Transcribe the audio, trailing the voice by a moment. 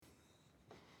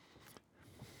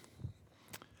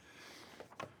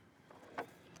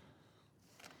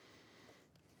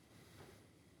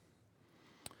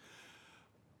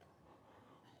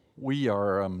We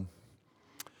are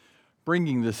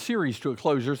bringing this series to a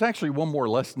close. There's actually one more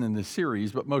lesson in this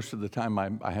series, but most of the time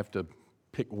I have to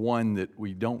pick one that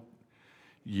we don't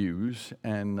use.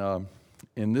 And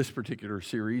in this particular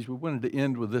series, we wanted to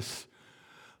end with this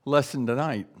lesson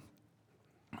tonight.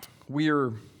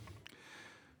 We've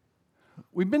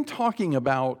been talking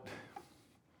about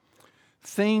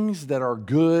things that are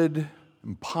good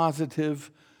and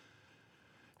positive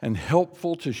and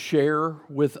helpful to share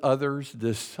with others,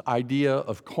 this idea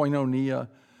of koinonia,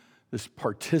 this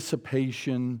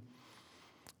participation.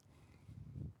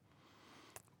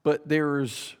 But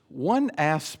there's one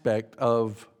aspect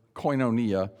of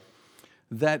koinonia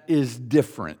that is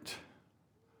different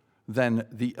than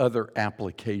the other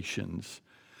applications.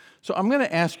 So I'm going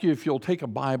to ask you if you'll take a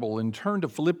Bible and turn to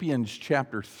Philippians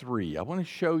chapter 3. I want to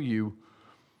show you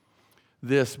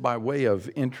this by way of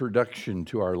introduction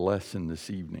to our lesson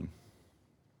this evening.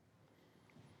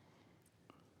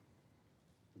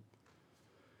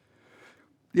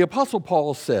 The Apostle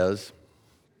Paul says,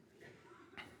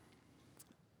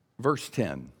 verse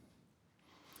 10,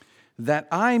 that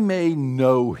I may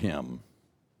know him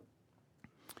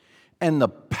and the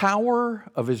power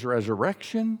of his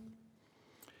resurrection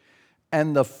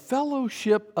and the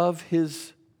fellowship of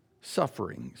his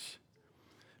sufferings,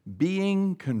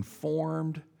 being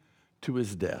conformed to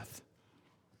his death.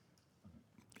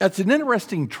 That's an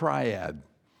interesting triad.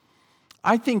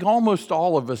 I think almost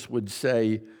all of us would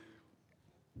say,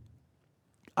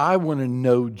 I want to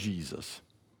know Jesus.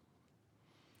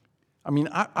 I mean,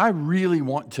 I really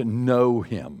want to know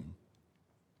him.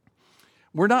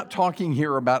 We're not talking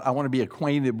here about I want to be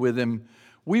acquainted with him.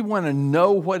 We want to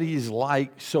know what he's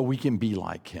like so we can be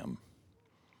like him.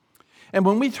 And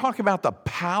when we talk about the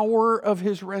power of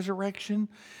his resurrection,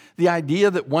 the idea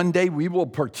that one day we will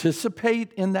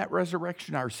participate in that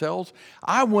resurrection ourselves,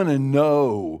 I want to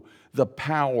know the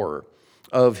power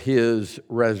of his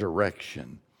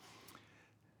resurrection.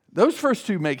 Those first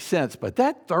two make sense, but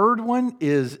that third one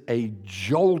is a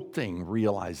jolting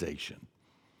realization.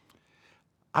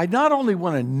 I not only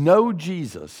want to know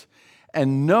Jesus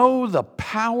and know the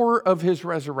power of his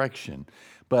resurrection,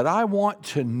 but I want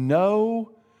to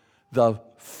know the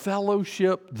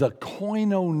fellowship, the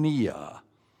koinonia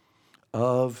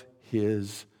of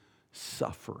his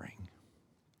suffering.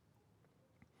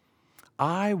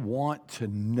 I want to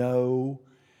know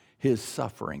his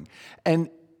suffering. And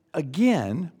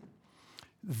again,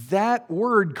 that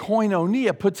word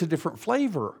koinonia puts a different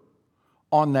flavor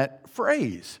on that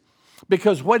phrase.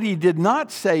 Because what he did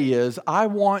not say is, I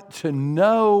want to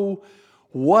know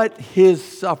what his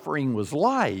suffering was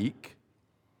like.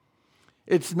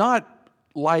 It's not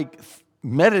like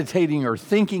meditating or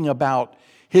thinking about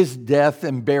his death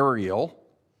and burial.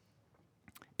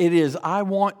 It is, I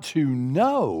want to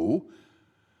know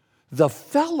the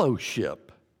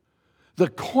fellowship, the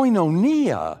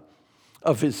koinonia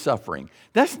of his suffering.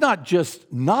 That's not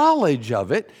just knowledge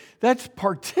of it, that's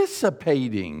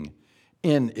participating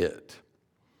in it.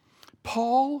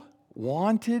 Paul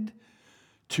wanted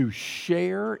to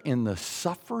share in the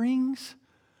sufferings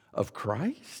of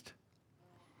Christ.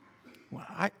 Well,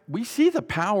 we see the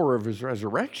power of his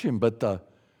resurrection, but the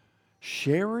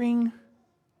sharing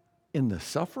in the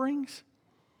sufferings?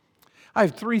 I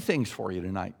have three things for you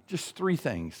tonight, just three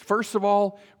things. First of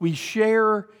all, we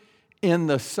share in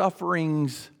the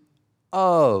sufferings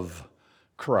of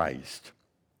Christ.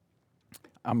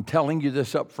 I'm telling you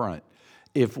this up front.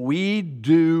 If we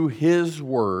do his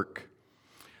work,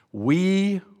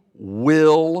 we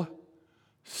will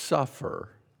suffer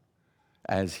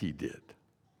as he did.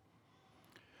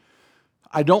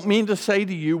 I don't mean to say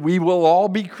to you, we will all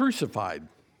be crucified.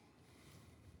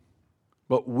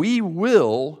 But we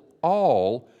will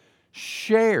all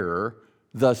share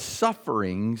the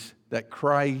sufferings that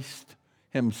Christ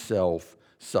himself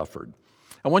suffered.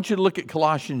 I want you to look at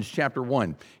Colossians chapter 1.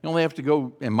 You only have to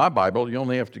go, in my Bible, you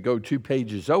only have to go 2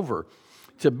 pages over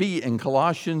to be in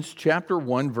Colossians chapter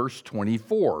 1, verse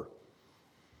 24.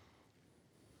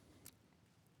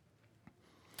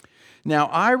 Now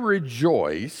I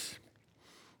rejoice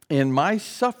in my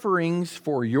sufferings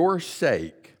for your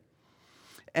sake,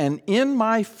 and in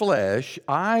my flesh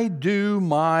I do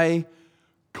my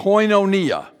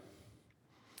koinonia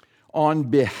on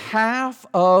behalf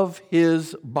of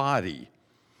his body,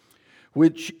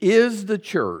 which is the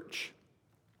church.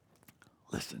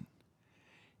 Listen,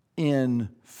 in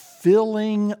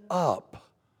filling up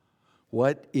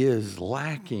what is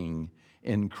lacking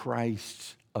in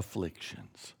Christ's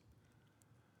afflictions.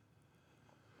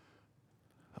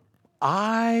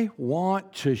 I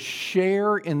want to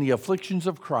share in the afflictions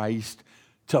of Christ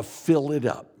to fill it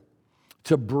up,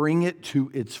 to bring it to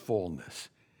its fullness.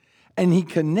 And he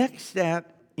connects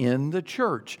that in the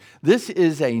church. This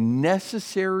is a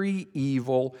necessary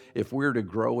evil if we're to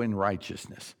grow in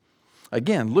righteousness.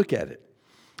 Again, look at it.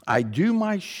 I do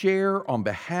my share on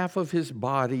behalf of his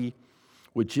body,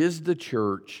 which is the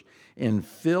church, in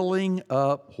filling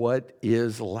up what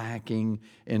is lacking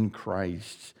in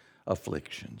Christ's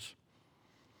afflictions.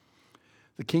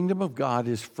 The kingdom of God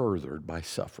is furthered by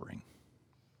suffering.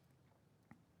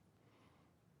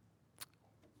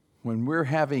 When we're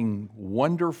having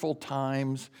wonderful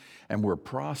times and we're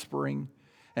prospering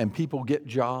and people get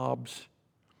jobs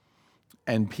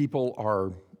and people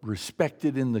are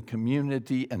respected in the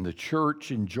community and the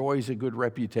church enjoys a good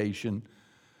reputation,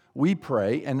 we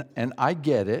pray, and I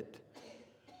get it.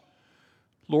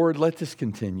 Lord, let this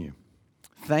continue.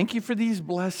 Thank you for these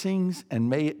blessings, and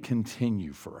may it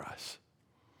continue for us.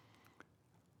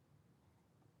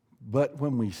 But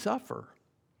when we suffer,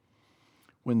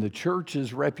 when the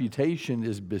church's reputation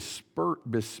is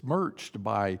besmirched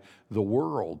by the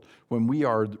world, when we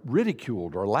are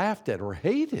ridiculed or laughed at or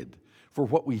hated for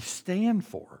what we stand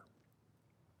for,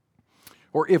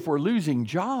 or if we're losing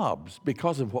jobs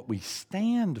because of what we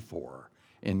stand for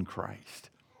in Christ,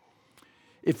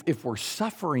 if we're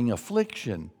suffering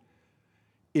affliction,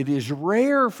 it is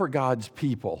rare for God's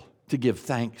people to give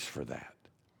thanks for that.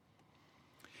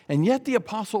 And yet the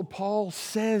Apostle Paul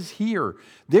says here,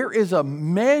 there is a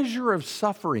measure of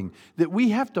suffering that we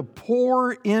have to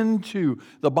pour into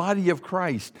the body of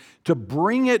Christ to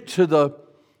bring it to the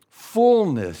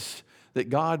fullness that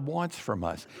God wants from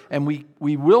us. And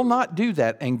we will not do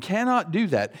that and cannot do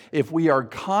that if we are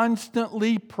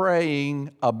constantly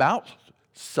praying about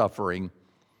suffering.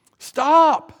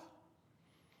 Stop!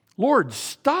 Lord,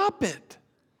 stop it!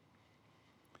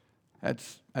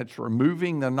 That's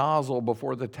removing the nozzle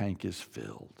before the tank is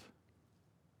filled.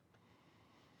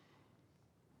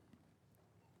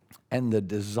 And the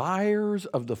desires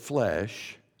of the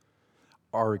flesh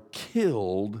are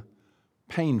killed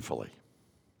painfully.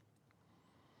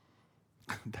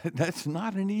 That's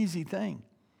not an easy thing.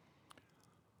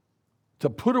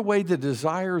 To put away the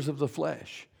desires of the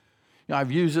flesh. You know,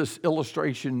 I've used this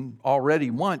illustration already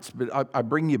once, but I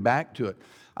bring you back to it.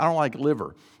 I don't like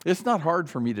liver. It's not hard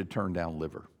for me to turn down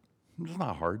liver. It's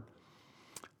not hard.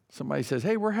 Somebody says,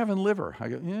 hey, we're having liver. I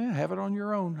go, yeah, have it on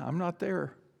your own. I'm not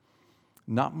there.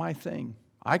 Not my thing.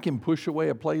 I can push away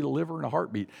a plate of liver in a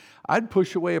heartbeat. I'd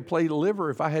push away a plate of liver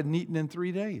if I hadn't eaten in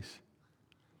 3 days.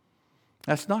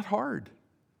 That's not hard.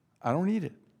 I don't eat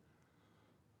it.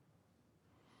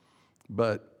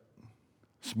 But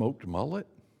smoked mullet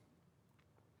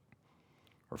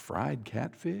or fried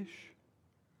catfish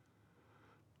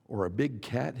or a big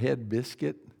cat head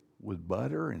biscuit with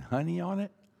butter and honey on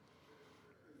it,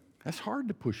 that's hard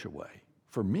to push away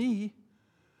for me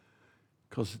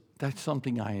because that's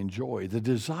something I enjoy. The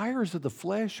desires of the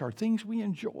flesh are things we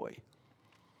enjoy.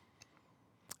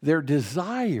 They're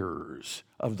desires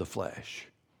of the flesh.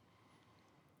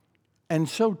 And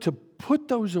so to put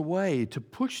those away, to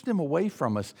push them away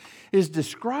from us, is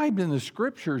described in the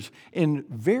scriptures in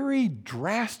very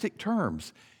drastic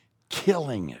terms.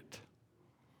 Killing it.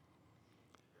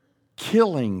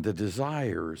 Killing the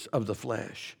desires of the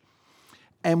flesh.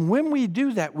 And when we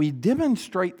do that, we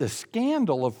demonstrate the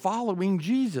scandal of following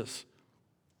Jesus.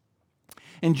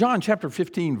 In John chapter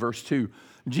 15, verse 2,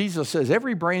 Jesus says,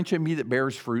 every branch in me that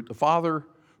bears fruit, the Father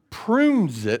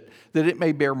prunes it that it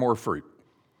may bear more fruit.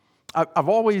 I've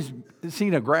always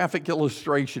seen a graphic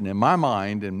illustration in my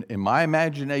mind and in my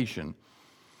imagination.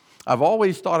 I've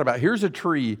always thought about, here's a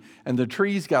tree, and the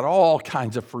tree's got all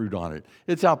kinds of fruit on it.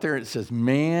 It's out there, it says,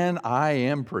 man, I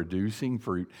am producing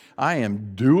fruit. I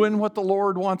am doing what the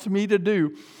Lord wants me to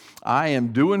do. I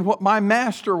am doing what my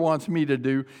master wants me to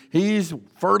do. He's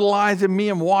fertilizing me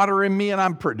and watering me, and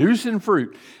I'm producing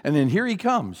fruit. And then here he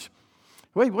comes.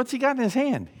 Wait, what's he got in his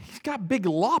hand? He's got big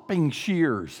lopping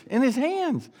shears in his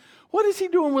hands. What is he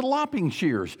doing with lopping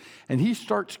shears? And he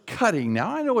starts cutting.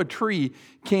 Now, I know a tree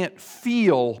can't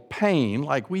feel pain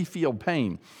like we feel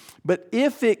pain. But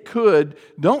if it could,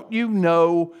 don't you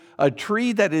know a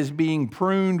tree that is being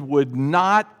pruned would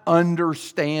not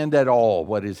understand at all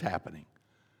what is happening?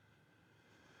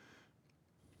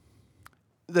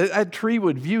 That tree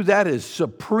would view that as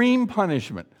supreme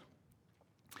punishment.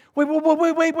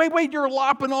 Wait, you're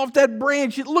lopping off that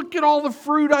branch. Look at all the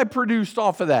fruit I produced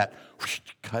off of that.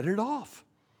 Cut it off.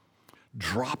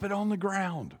 Drop it on the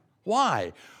ground.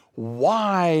 Why?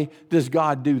 Why does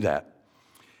God do that?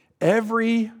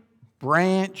 Every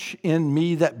branch in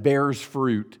me that bears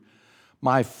fruit,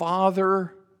 my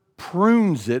Father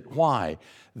prunes it. Why?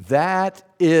 That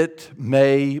it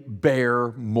may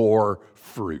bear more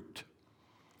fruit.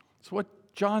 That's what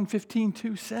John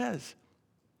 15:2 says.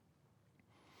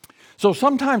 So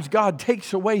sometimes God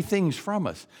takes away things from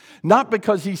us, not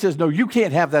because he says, no, you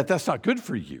can't have that, that's not good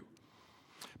for you.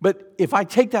 But if I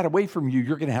take that away from you,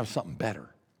 you're going to have something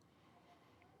better.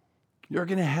 You're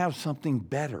going to have something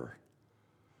better.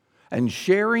 And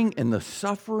sharing in the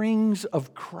sufferings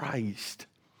of Christ,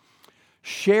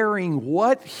 sharing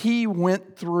what he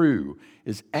went through,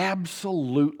 is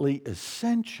absolutely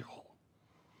essential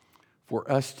for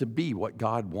us to be what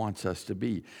God wants us to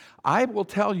be. I will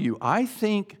tell you, I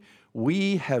think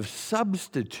we have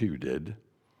substituted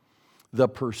the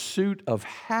pursuit of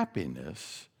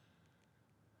happiness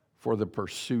for the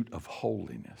pursuit of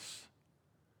holiness.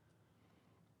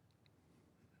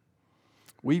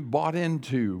 We've bought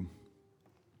into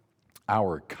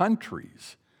our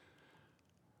country's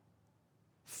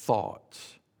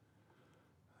thoughts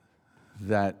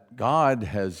that God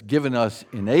has given us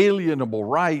inalienable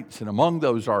rights, and among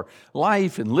those are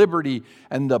life and liberty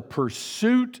and the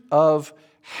pursuit of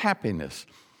happiness.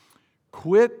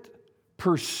 Quit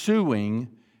pursuing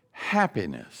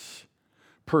happiness.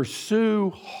 Pursue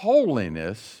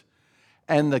holiness,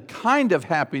 and the kind of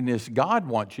happiness God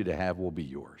wants you to have will be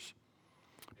yours.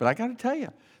 But I got to tell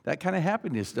you, that kind of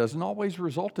happiness doesn't always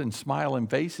result in smiling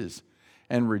faces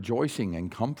and rejoicing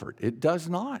and comfort. It does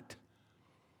not.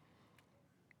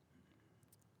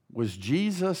 Was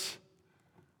Jesus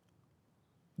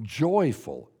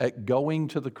joyful at going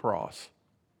to the cross?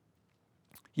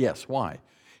 Yes, why?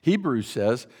 Hebrews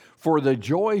says, for the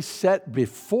joy set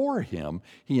before him,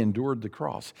 he endured the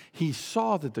cross. He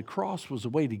saw that the cross was a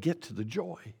way to get to the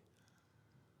joy.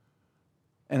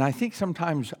 And I think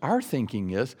sometimes our thinking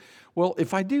is, well,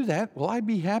 if I do that, will I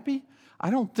be happy?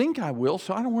 I don't think I will,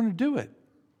 so I don't want to do it.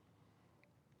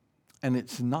 And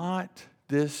it's not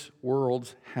this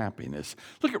world's happiness.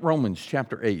 Look at Romans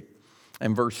chapter 8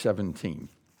 and verse 17.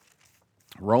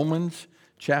 Romans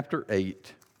chapter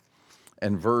 8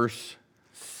 and verse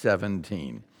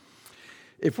 17.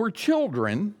 If we're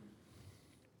children,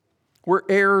 we're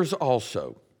heirs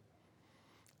also,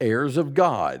 heirs of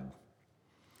God,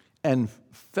 and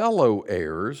fellow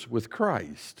heirs with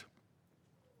Christ,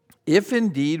 if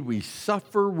indeed we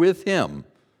suffer with him,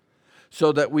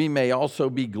 so that we may also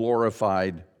be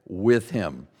glorified with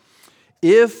him.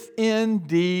 If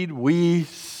indeed we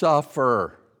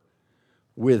suffer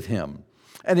with him.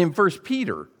 And in 1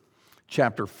 Peter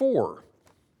chapter 4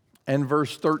 and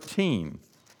verse 13,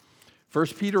 1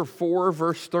 Peter 4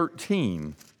 verse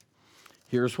 13,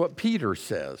 here's what Peter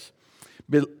says.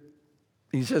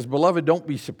 He says, beloved, don't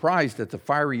be surprised at the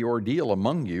fiery ordeal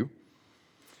among you.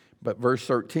 But verse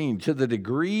 13, to the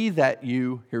degree that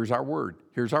you, here's our word,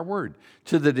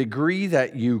 to the degree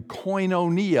that you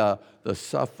koinonia the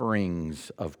sufferings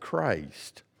of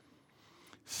Christ.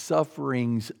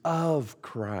 Sufferings of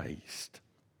Christ.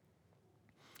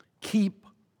 Keep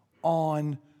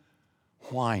on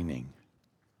whining.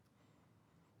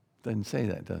 Doesn't say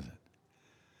that, does it?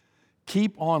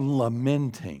 Keep on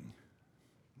lamenting.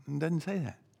 It doesn't say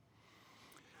that.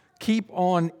 Keep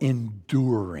on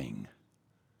enduring.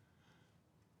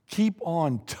 Keep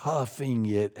on toughing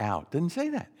it out. Doesn't say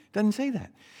that. Doesn't say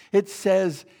that. It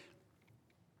says,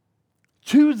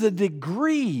 to the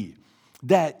degree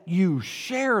that you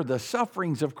share the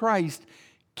sufferings of Christ,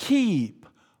 keep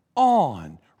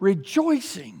on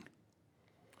rejoicing,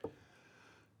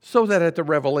 so that at the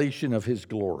revelation of his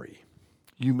glory,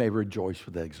 you may rejoice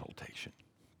with exultation.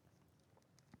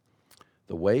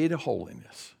 The way to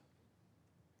holiness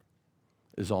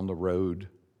is on the road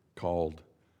called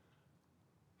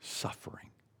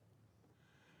suffering.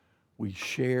 We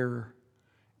share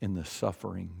in the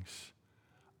sufferings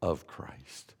of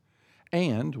Christ.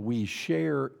 And we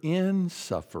share in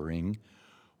suffering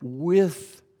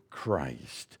with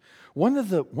Christ. One of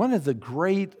the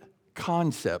great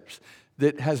concepts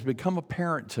that has become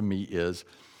apparent to me is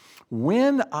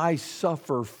when I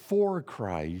suffer for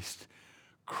Christ,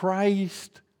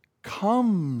 Christ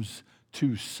comes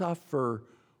to suffer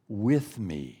with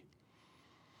me.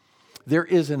 There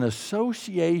is an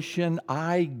association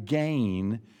I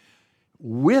gain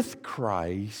with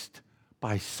Christ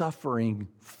by suffering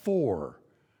for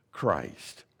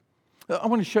Christ. I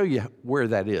want to show you where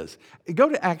that is. Go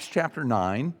to Acts chapter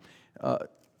 9.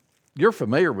 You're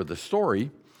familiar with the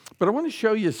story, but I want to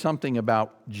show you something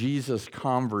about Jesus'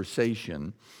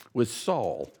 conversation with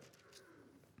Saul.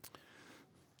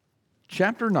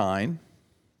 Chapter 9,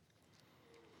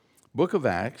 book of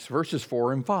Acts, verses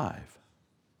 4 and 5.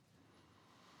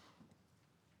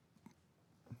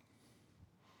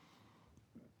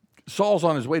 Saul's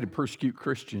on his way to persecute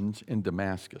Christians in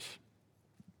Damascus.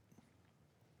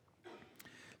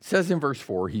 It says in verse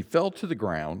 4, he fell to the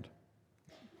ground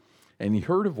and he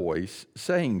heard a voice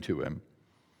saying to him,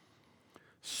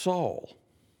 Saul,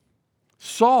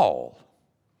 Saul,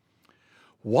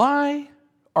 why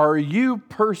are you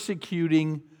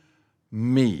persecuting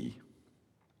me?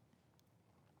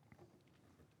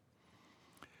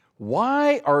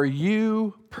 Why are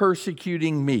you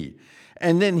persecuting me?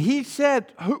 And then he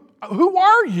said, who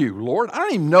are you, Lord? I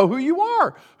don't even know who you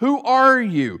are. Who are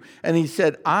you? And he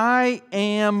said, I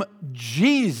am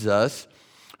Jesus,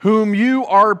 whom you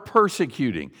are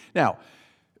persecuting. Now,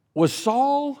 was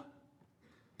Saul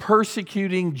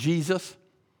persecuting Jesus?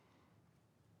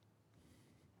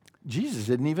 Jesus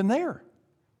isn't even there.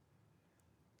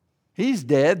 He's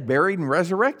dead, buried, and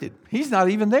resurrected. He's not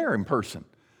even there in person.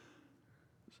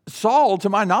 Saul, to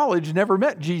my knowledge, never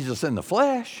met Jesus in the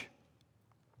flesh.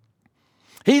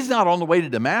 He's not on the way to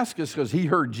Damascus because he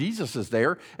heard Jesus is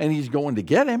there and he's going to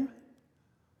get him.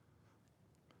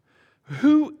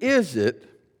 Who is it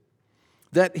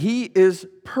that he is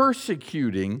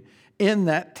persecuting in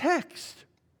that text?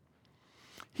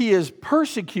 He is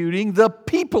persecuting the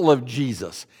people of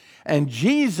Jesus. And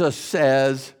Jesus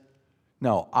says,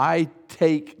 no, I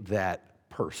take that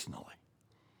personally.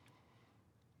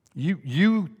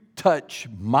 You touch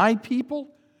my people,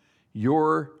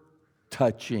 you're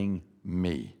touching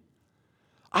me.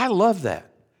 I love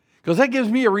that because that gives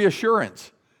me a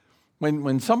reassurance.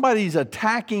 When somebody's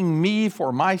attacking me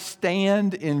for my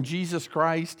stand in Jesus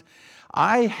Christ,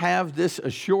 I have this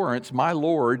assurance my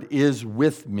Lord is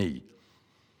with me.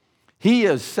 He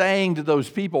is saying to those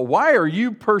people, why are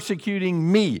you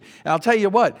persecuting me? And I'll tell you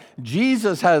what,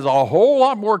 Jesus has a whole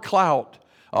lot more clout,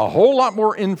 a whole lot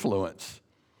more influence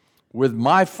with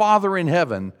my Father in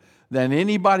heaven than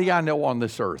anybody I know on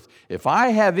this earth. If I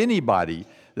have anybody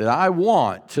that I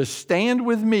want to stand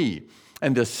with me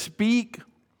and to speak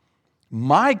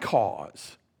my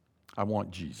cause, I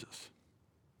want Jesus.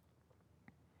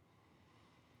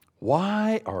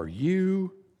 Why are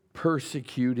you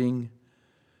persecuting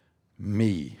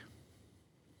me?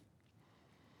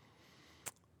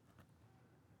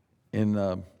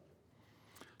 In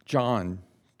John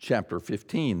chapter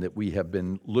 15 that we have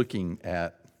been looking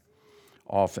at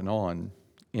off and on,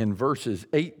 in verses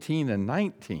 18 and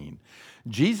 19,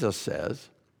 Jesus says,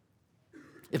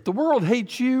 if the world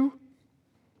hates you,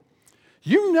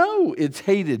 you know it's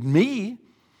hated me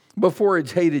before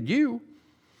it's hated you.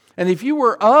 And if you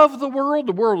were of the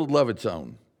world would love its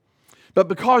own. But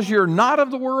because you're not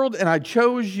of the world, and I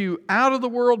chose you out of the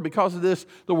world, because of this,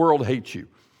 the world hates you.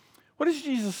 What is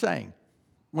Jesus saying?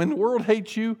 When the world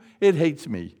hates you, it hates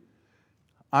me.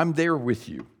 I'm there with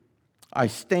you. I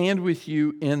stand with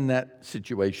you in that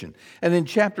situation. And in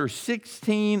chapter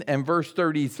 16 and verse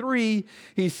 33,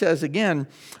 he says again,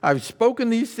 I've spoken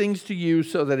these things to you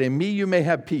so that in me you may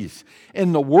have peace.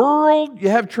 In the world you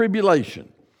have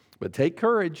tribulation, but take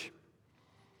courage.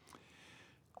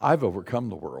 I've overcome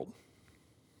the world.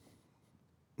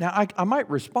 Now, I might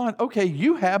respond, okay,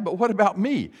 you have, but what about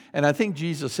me? And I think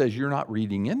Jesus says, you're not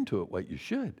reading into it what you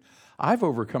should. I've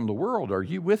overcome the world. Are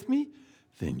you with me?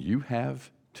 Then you have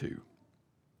too.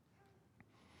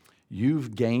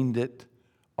 You've gained it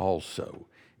also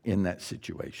in that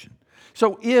situation.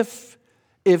 So if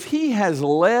he has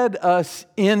led us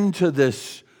into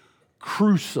this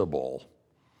crucible,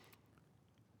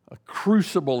 a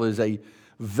crucible is a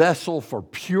vessel for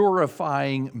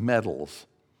purifying metals.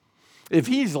 If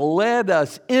he's led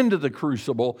us into the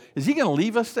crucible, is he going to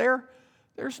leave us there?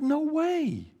 There's no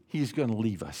way he's going to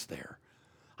leave us there.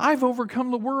 I've overcome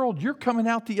the world. You're coming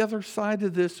out the other side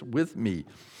of this with me.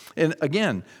 And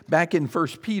again, back in 1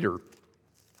 Peter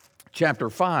chapter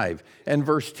 5 and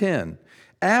verse 10,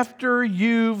 after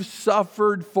you've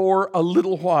suffered for a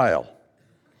little while,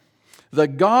 the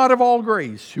God of all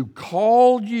grace, who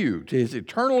called you to his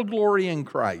eternal glory in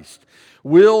Christ,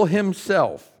 will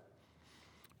himself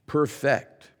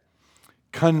perfect,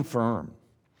 confirm,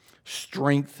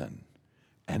 strengthen,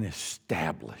 and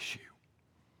establish you.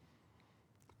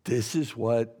 This is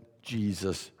what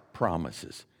Jesus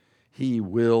promises. He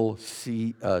will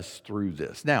see us through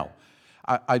this. Now,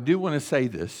 I do want to say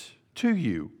this to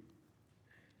you.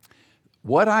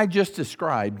 What I just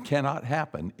described cannot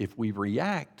happen if we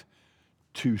react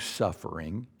to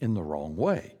suffering in the wrong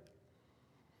way.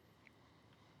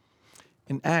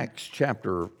 In Acts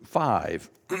chapter 5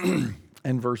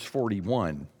 and verse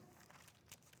 41,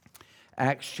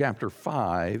 Acts chapter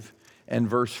 5 and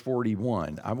verse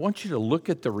 41, I want you to look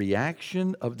at the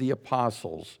reaction of the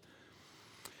apostles.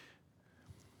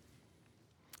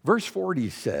 Verse 40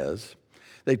 says,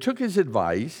 they took his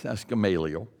advice, that's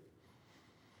Gamaliel,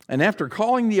 and after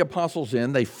calling the apostles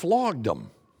in, they flogged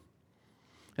them.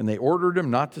 And they ordered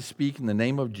him not to speak in the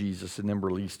name of Jesus and then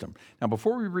released him. Now,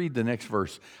 before we read the next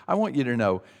verse, I want you to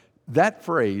know that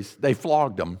phrase, they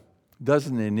flogged him,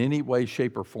 doesn't in any way,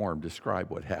 shape, or form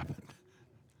describe what happened.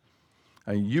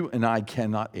 I mean, you and I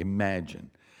cannot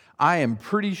imagine. I am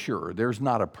pretty sure there's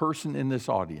not a person in this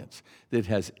audience that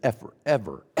has ever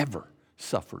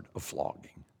suffered a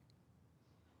flogging.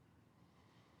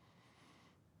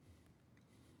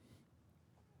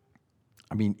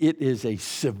 I mean, it is a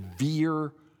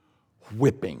severe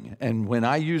whipping. And when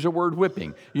I use a word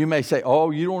whipping, you may say,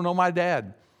 oh, you don't know my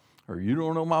dad, or you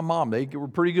don't know my mom. They were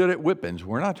pretty good at whippings.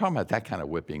 We're not talking about that kind of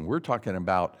whipping. We're talking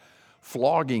about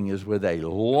flogging is with a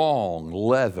long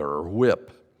leather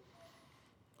whip.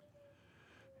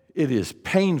 It is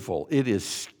painful. It is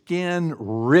skin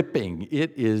ripping.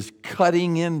 It is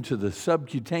cutting into the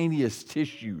subcutaneous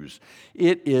tissues.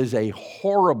 It is a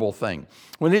horrible thing.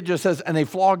 When it just says, and they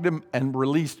flogged him and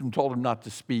released him, told him not to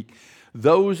speak,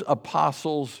 those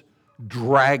apostles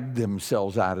dragged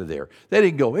themselves out of there. They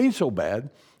didn't go, ain't so bad.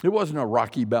 It wasn't a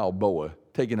Rocky Balboa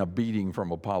taking a beating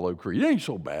from Apollo Creed. It ain't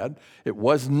so bad. It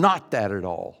was not that at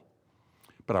all.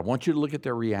 But I want you to look at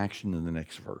their reaction in the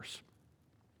next verse.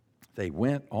 They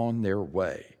went on their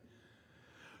way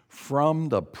from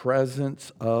the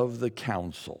presence of the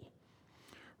council,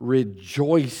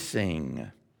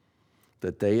 rejoicing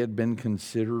that they had been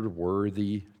considered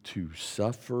worthy to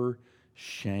suffer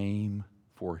shame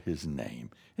for his name.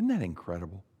 Isn't that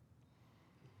incredible?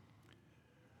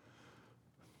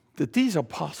 That these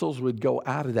apostles would go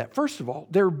out of that. First of all,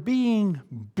 they're being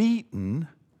beaten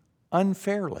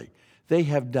unfairly. They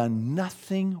have done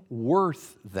nothing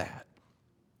worth that.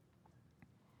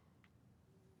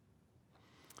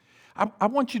 I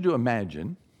want you to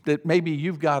imagine that maybe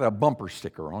you've got a bumper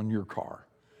sticker on your car,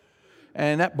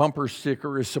 and that bumper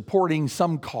sticker is supporting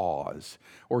some cause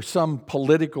or some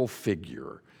political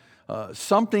figure,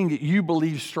 something that you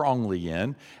believe strongly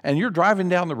in, and you're driving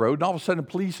down the road, and all of a sudden a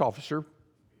police officer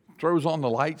throws on the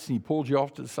lights and he pulls you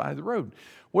off to the side of the road.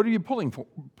 What are you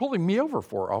pulling me over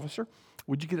for, officer?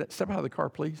 Would you step out of the car,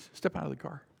 please? Step out of the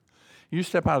car. You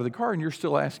step out of the car and you're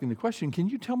still asking the question, can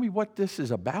you tell me what this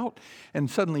is about? And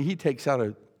suddenly he takes out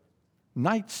a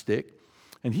nightstick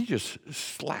and he just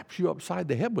slaps you upside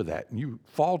the head with that. And you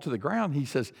fall to the ground. He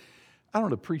says, I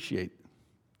don't appreciate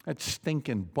that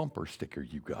stinking bumper sticker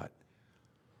you got.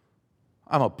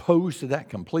 I'm opposed to that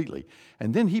completely.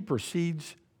 And then he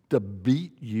proceeds to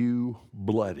beat you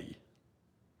bloody.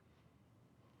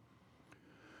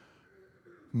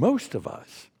 Most of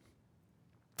us,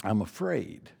 I'm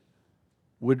afraid,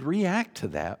 would react to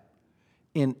that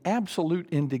in absolute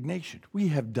indignation. We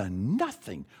have done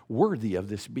nothing worthy of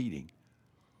this beating.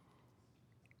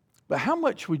 But how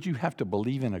much would you have to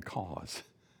believe in a cause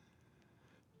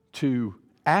to,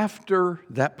 after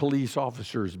that police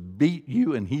officer's beat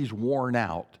you and he's worn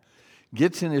out,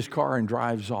 gets in his car and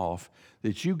drives off,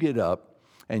 that you get up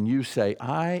and you say,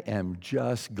 I am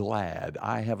just glad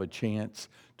I have a chance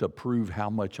to prove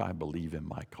how much I believe in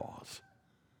my cause?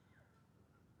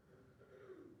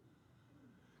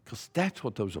 Because that's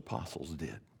what those apostles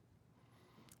did.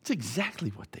 It's exactly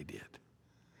what they did.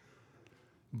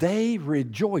 They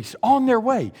rejoiced on their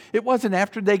way. It wasn't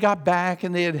after they got back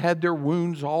and they had had their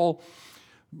wounds all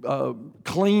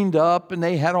cleaned up and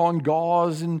they had on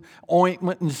gauze and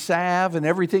ointment and salve and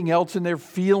everything else and they're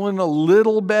feeling a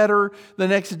little better. The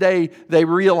next day they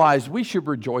realized we should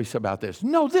rejoice about this.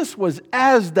 No, this was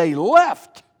as they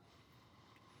left.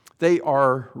 They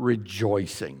are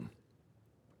rejoicing.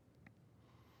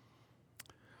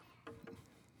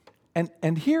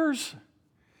 And here's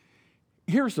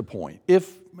the point.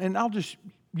 And I'll just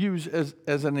use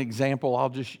as an example, I'll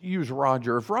just use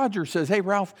Roger. If Roger says, hey,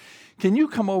 Ralph, can you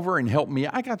come over and help me?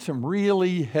 I got some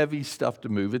really heavy stuff to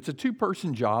move. It's a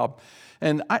 2-person job,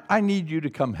 and I need you to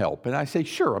come help. And I say,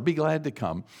 sure, I'll be glad to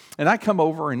come. And I come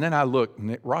over, and then I look,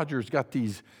 and Roger's got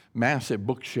these massive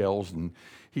bookshelves, and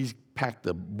he's packed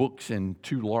the books in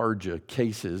 2 large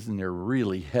cases, and they're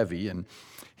really heavy. And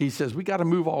he says, we got to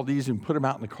move all these and put them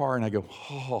out in the car. And I go,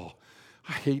 oh,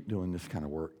 I hate doing this kind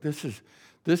of work.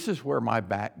 This is where my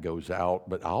back goes out,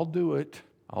 but I'll do it.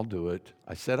 I'll do it.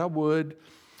 I said I would.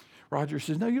 Roger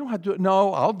says, no, you don't have to do it.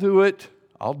 No, I'll do it.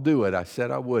 I'll do it. I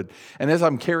said I would. And as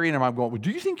I'm carrying them, I'm going, well,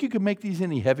 do you think you could make these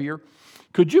any heavier?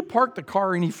 Could you park the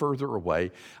car any further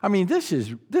away? I mean, this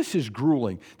is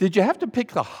grueling. Did you have to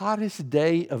pick the hottest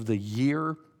day of the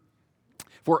year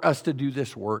for us to do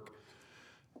this work?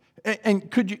 And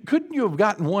couldn't you have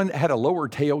gotten one that had a lower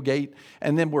tailgate,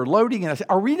 and then we're loading, and I said,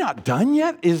 are we not done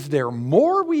yet? Is there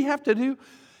more we have to do?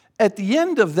 At the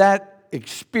end of that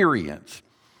experience,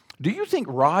 do you think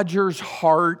Roger's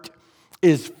heart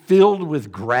is filled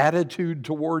with gratitude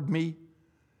toward me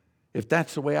if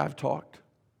that's the way I've talked?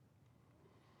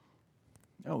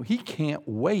 No, he can't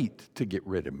wait to get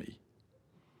rid of me.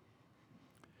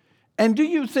 And do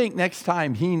you think next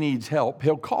time he needs help,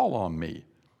 he'll call on me?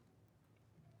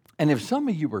 And if some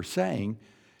of you are saying,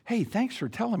 hey, thanks for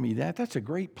telling me that, that's a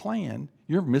great plan,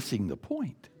 you're missing the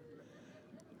point.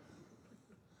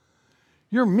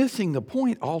 You're missing the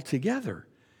point altogether.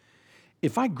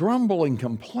 If I grumble and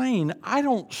complain, I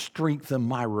don't strengthen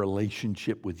my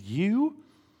relationship with you.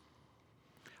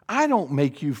 I don't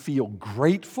make you feel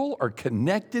grateful or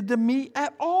connected to me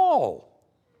at all.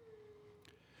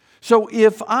 So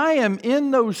if I am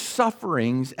in those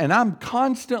sufferings and I'm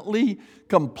constantly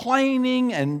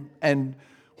complaining and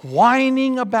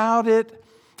whining about it,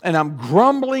 and I'm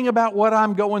grumbling about what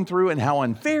I'm going through and how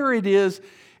unfair it is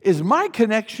my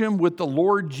connection with the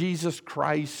Lord Jesus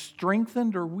Christ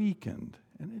strengthened or weakened?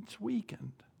 And it's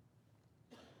weakened.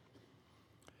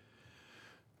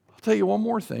 I'll tell you one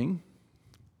more thing.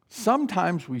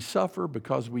 Sometimes we suffer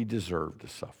because we deserve to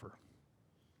suffer.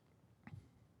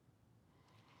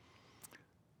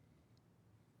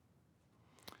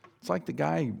 It's like the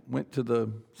guy went to the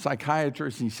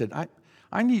psychiatrist and he said,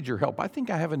 I need your help. I think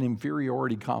I have an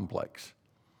inferiority complex.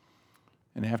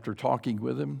 And after talking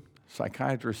with him, the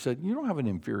psychiatrist said, you don't have an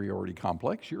inferiority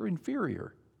complex, you're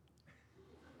inferior.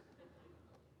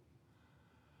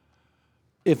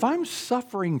 If I'm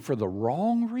suffering for the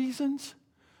wrong reasons,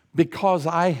 because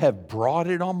I have brought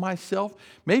it on myself,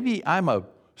 maybe I'm a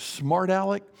smart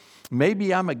aleck,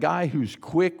 maybe I'm a guy who's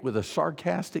quick with a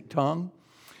sarcastic tongue,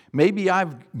 maybe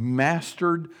I've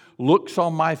mastered looks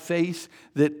on my face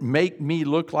that make me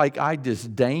look like I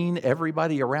disdain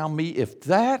everybody around me. If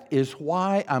that is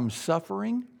why I'm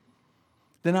suffering,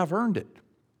 then I've earned it.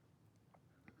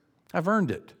 I've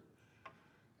earned it.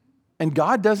 And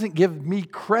God doesn't give me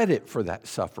credit for that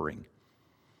suffering.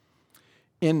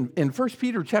 In 1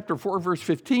 Peter chapter 4, verse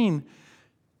 15,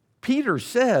 Peter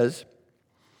says,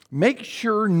 make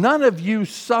sure none of you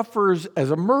suffers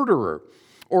as a murderer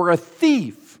or a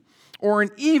thief or an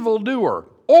evildoer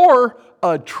or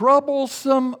a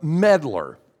troublesome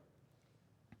meddler.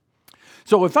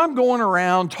 So if I'm going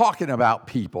around talking about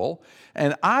people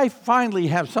and I finally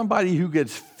have somebody who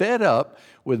gets fed up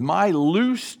with my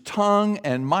loose tongue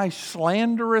and my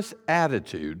slanderous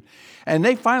attitude, and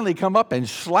they finally come up and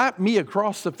slap me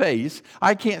across the face,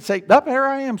 I can't say, up here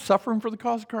I am suffering for the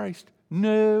cause of Christ.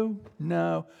 No,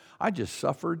 I just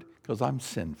suffered because I'm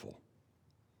sinful.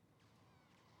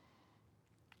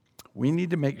 We need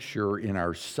to make sure in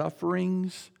our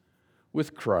sufferings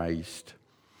with Christ,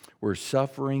 we're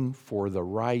suffering for the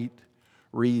right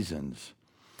reasons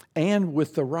and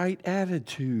with the right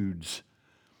attitudes.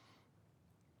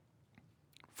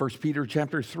 1 Peter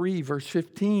chapter 3, verse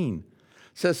 15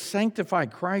 says, sanctify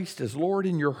Christ as Lord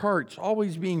in your hearts,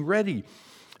 always being ready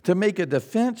to make a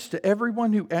defense to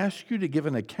everyone who asks you to give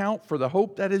an account for the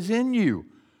hope that is in you,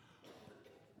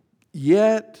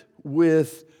 yet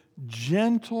with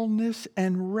gentleness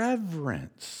and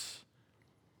reverence.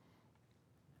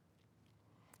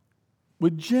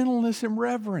 With gentleness and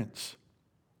reverence.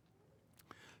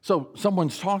 So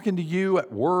someone's talking to you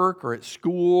at work or at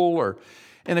school or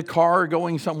in a car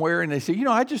going somewhere, and they say,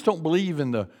 I just don't believe in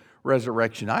the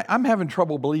resurrection. I'm having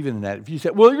trouble believing in that. If you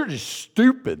say, well, you're just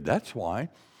stupid, that's why.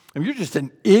 You're just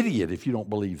an idiot if you don't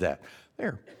believe that.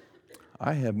 There,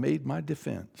 I have made my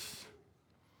defense.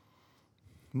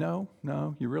 No,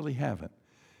 you really haven't.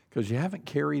 Because you haven't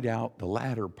carried out the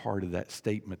latter part of that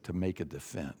statement to make a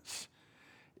defense.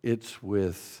 It's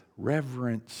with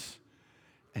reverence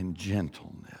and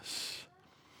gentleness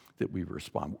that we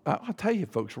respond. I'll tell you,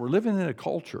 folks, we're living in a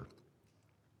culture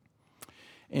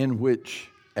in which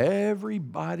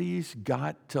everybody's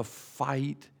got to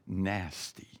fight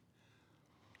nasty.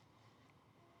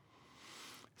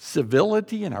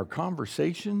 Civility in our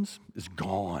conversations is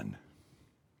gone.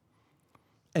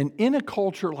 And in a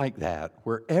culture like that,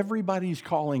 where everybody's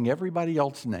calling everybody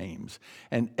else names,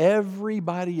 and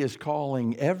everybody is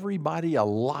calling everybody a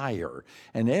liar,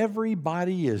 and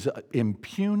everybody is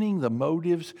impugning the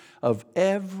motives of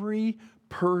every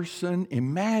person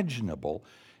imaginable,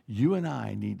 you and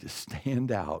I need to stand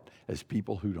out as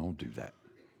people who don't do that.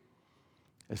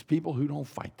 As people who don't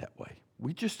fight that way.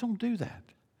 We just don't do that.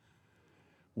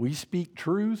 We speak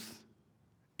truth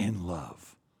in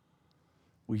love.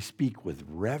 We speak with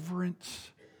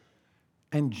reverence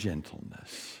and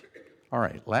gentleness. All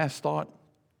right, last thought.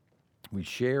 We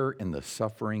share in the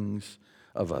sufferings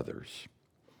of others.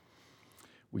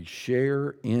 We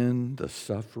share in the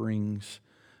sufferings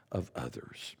of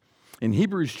others. In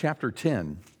Hebrews chapter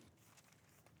 10,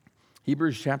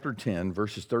 Hebrews chapter 10,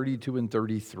 verses 32 and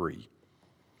 33.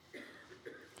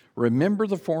 Remember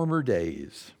the former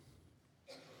days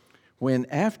when,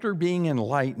 after being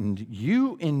enlightened,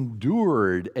 you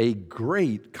endured a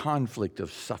great conflict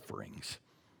of sufferings.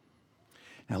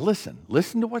 Now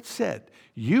listen to what's said.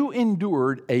 You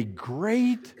endured a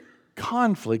great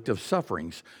conflict of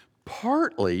sufferings,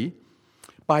 partly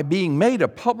by being made a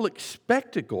public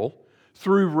spectacle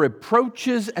through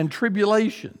reproaches and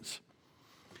tribulations,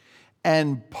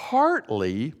 and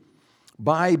partly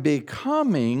by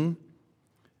becoming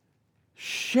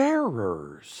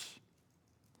sharers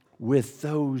with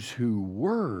those who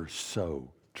were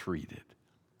so treated.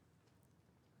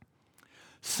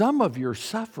 Some of your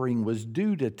suffering was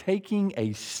due to taking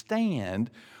a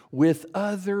stand with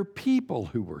other people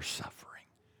who were suffering.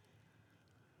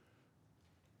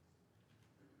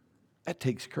 That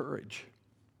takes courage.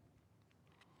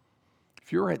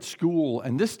 If you're at school,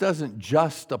 and this doesn't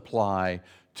just apply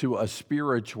to a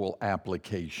spiritual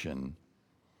application,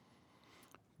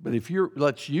 but if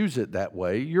let's use it that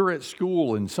way, you're at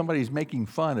school and somebody's making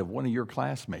fun of one of your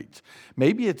classmates.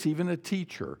 Maybe it's even a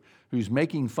teacher who's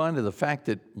making fun of the fact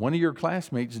that one of your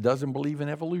classmates doesn't believe in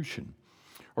evolution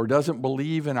or doesn't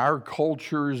believe in our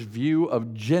culture's view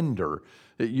of gender,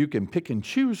 that you can pick and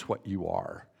choose what you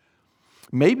are.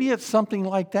 Maybe it's something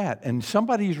like that, and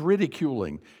somebody's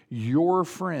ridiculing your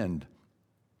friend,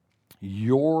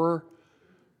 your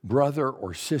brother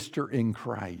or sister in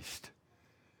Christ.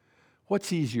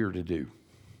 What's easier to do?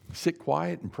 Sit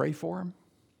quiet and pray for them?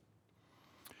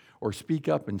 Or speak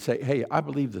up and say, hey, I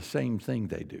believe the same thing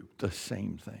they do, the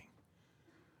same thing.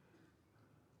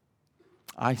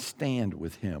 I stand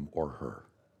with him or her.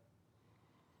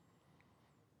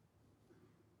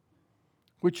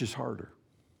 Which is harder?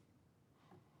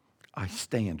 I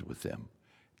stand with them.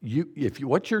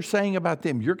 What you're saying about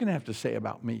them, you're going to have to say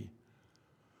about me.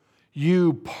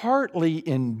 You partly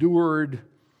endured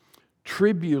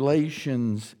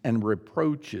tribulations and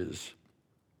reproaches,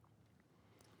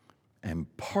 and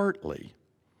partly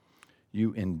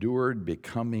you endured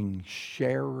becoming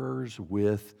sharers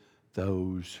with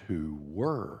those who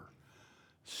were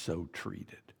so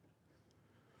treated.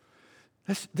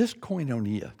 This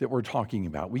koinonia that we're talking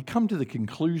about, we come to the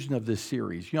conclusion of this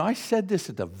series. I said this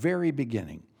at the very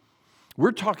beginning.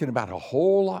 We're talking about a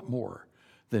whole lot more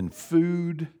than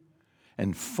food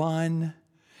and fun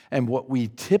and what we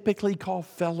typically call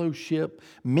fellowship,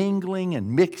 mingling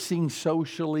and mixing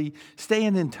socially,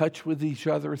 staying in touch with each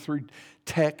other through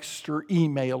text or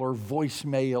email or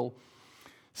voicemail,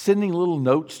 sending little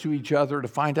notes to each other to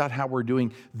find out how we're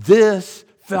doing. This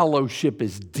fellowship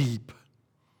is deep,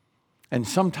 and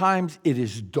sometimes it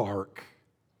is dark.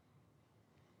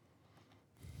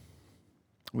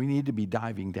 We need to be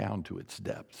diving down to its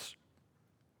depths,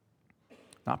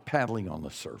 not paddling on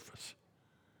the surface.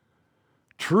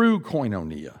 True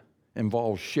koinonia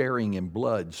involves sharing in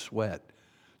blood, sweat,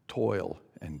 toil,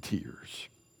 and tears.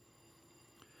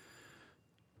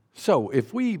 So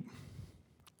if we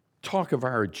talk of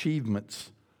our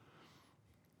achievements,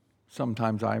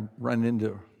 sometimes I run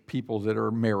into people that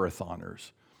are marathoners.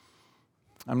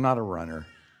 I'm not a runner.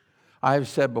 I've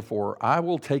said before, I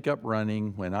will take up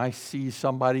running when I see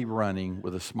somebody running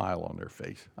with a smile on their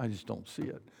face. I just don't see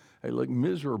it. They look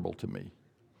miserable to me.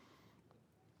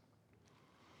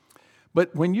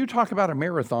 But when you talk about a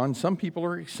marathon, some people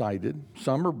are excited,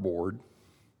 some are bored,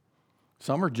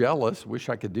 some are jealous, wish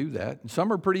I could do that, and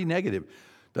some are pretty negative.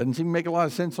 Doesn't seem to make a lot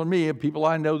of sense on me. People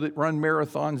I know that run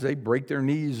marathons, they break their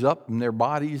knees up in their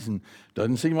bodies, and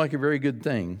doesn't seem like a very good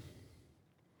thing.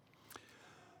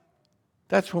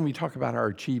 That's when we talk about our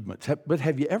achievements. But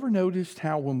have you ever noticed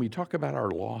how when we talk about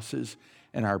our losses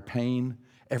and our pain,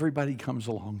 everybody comes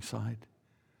alongside?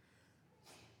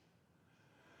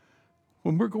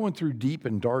 When we're going through deep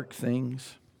and dark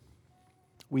things,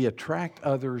 we attract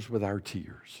others with our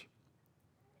tears.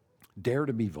 Dare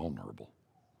to be vulnerable.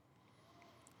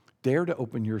 Dare to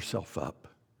open yourself up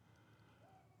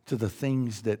to the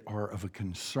things that are of a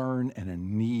concern and a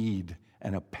need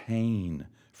and a pain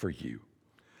for you.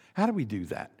 How do we do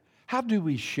that? How do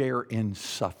we share in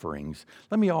sufferings?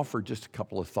 Let me offer just a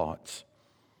couple of thoughts.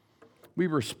 We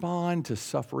respond to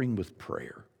suffering with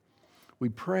prayer.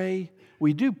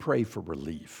 We do pray for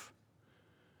relief,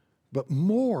 but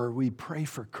more we pray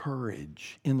for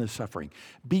courage in the suffering.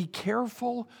 Be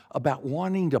careful about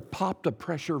wanting to pop the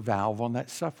pressure valve on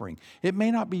that suffering. It may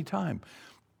not be time.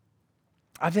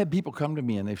 I've had people come to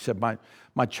me and they've said,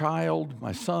 my child,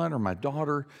 my son or my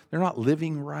daughter, they're not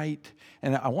living right,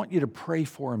 and I want you to pray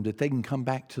for them that they can come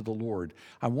back to the Lord.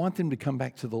 I want them to come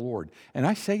back to the Lord. And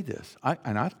I say this,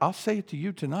 I'll say it to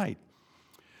you tonight.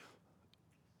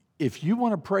 if you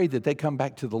want to pray that they come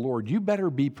back to the Lord, you better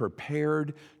be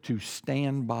prepared to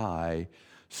stand by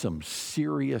some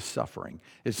serious suffering.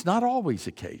 It's not always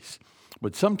the case,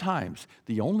 but sometimes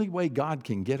the only way God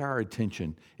can get our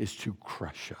attention is to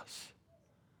crush us.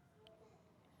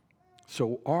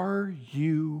 So are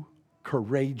you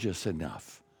courageous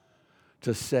enough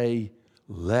to say,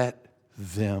 let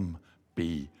them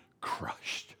be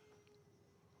crushed?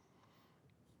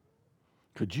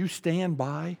 Could you stand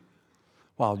by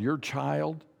while your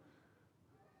child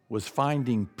was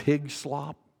finding pig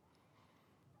slop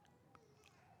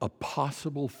a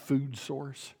possible food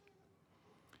source?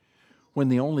 When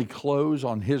the only clothes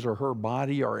on his or her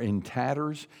body are in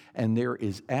tatters and there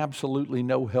is absolutely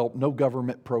no help, no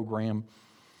government program,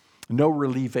 no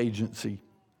relief agency,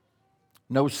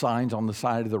 no signs on the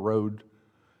side of the road,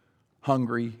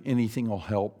 hungry, anything will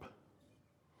help.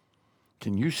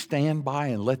 Can you stand by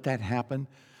and let that happen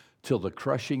till the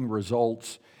crushing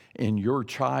results in your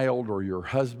child or your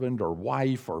husband or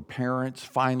wife or parents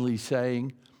finally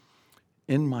saying,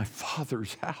 in my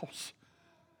Father's house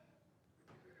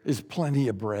is plenty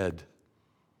of bread.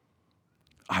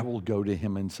 I will go to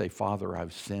him and say, Father,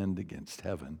 I've sinned against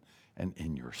heaven and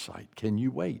in your sight. Can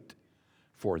you wait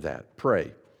for that?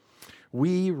 Pray.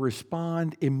 We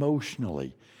respond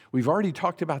emotionally. We've already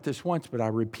talked about this once, but I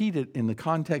repeat it in the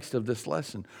context of this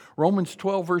lesson. Romans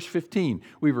 12, verse 15.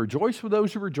 We rejoice with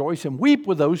those who rejoice and weep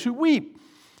with those who weep.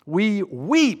 We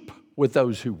weep with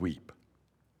those who weep.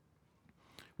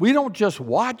 We don't just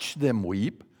watch them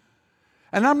weep.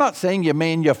 And I'm not saying you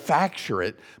manufacture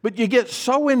it, but you get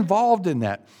so involved in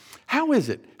that. How is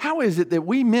it? How is it that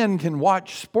we men can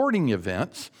watch sporting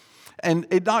events and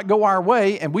it not go our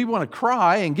way, and we want to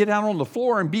cry and get out on the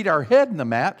floor and beat our head in the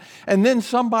mat, and then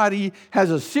somebody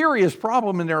has a serious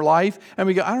problem in their life, and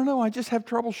we go, I don't know, I just have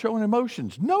trouble showing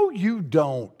emotions. No, you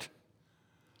don't.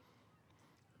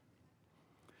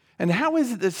 And how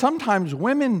is it that sometimes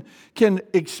women can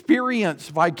experience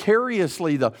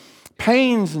vicariously the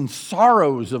pains and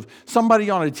sorrows of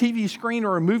somebody on a TV screen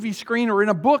or a movie screen or in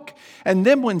a book, and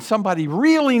then when somebody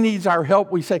really needs our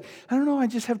help, we say, I don't know, I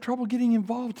just have trouble getting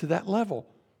involved to that level.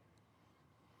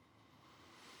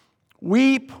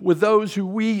 Weep with those who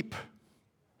weep.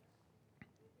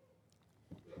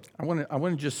 I want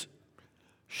to just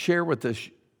share with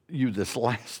you this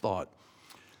last thought.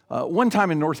 One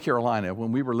time in North Carolina,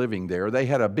 when we were living there, they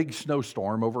had a big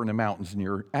snowstorm over in the mountains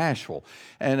near Asheville.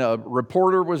 And a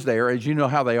reporter was there, as you know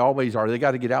how they always are. They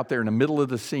got to get out there in the middle of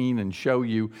the scene and show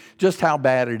you just how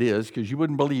bad it is, because you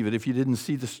wouldn't believe it if you didn't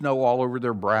see the snow all over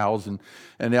their brows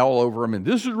and all over them. And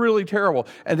this is really terrible.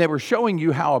 And they were showing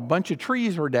you how a bunch of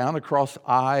trees were down across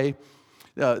the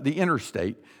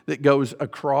interstate that goes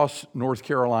across North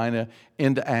Carolina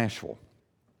into Asheville.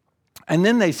 And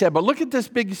then they said, but look at this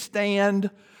big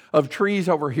stand of trees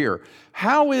over here.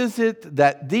 How is it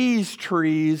that these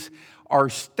trees are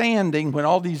standing when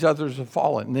all these others have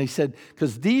fallen? And they said,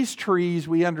 because these trees,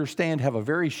 we understand, have a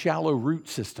very shallow root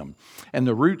system, and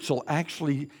the roots will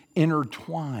actually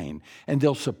intertwine, and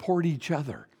they'll support each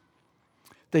other.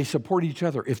 They support each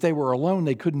other. If they were alone,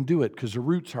 they couldn't do it because the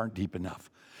roots aren't deep enough.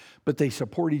 But they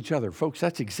support each other. Folks,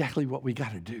 that's exactly what we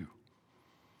got to do.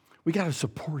 We got to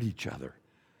support each other.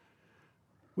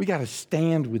 We got to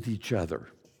stand with each other.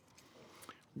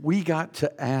 We got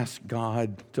to ask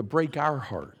God to break our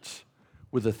hearts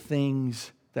with the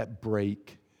things that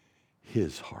break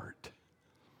his heart.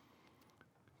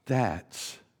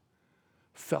 That's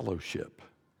fellowship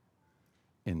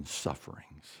in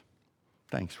sufferings.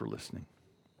 Thanks for listening.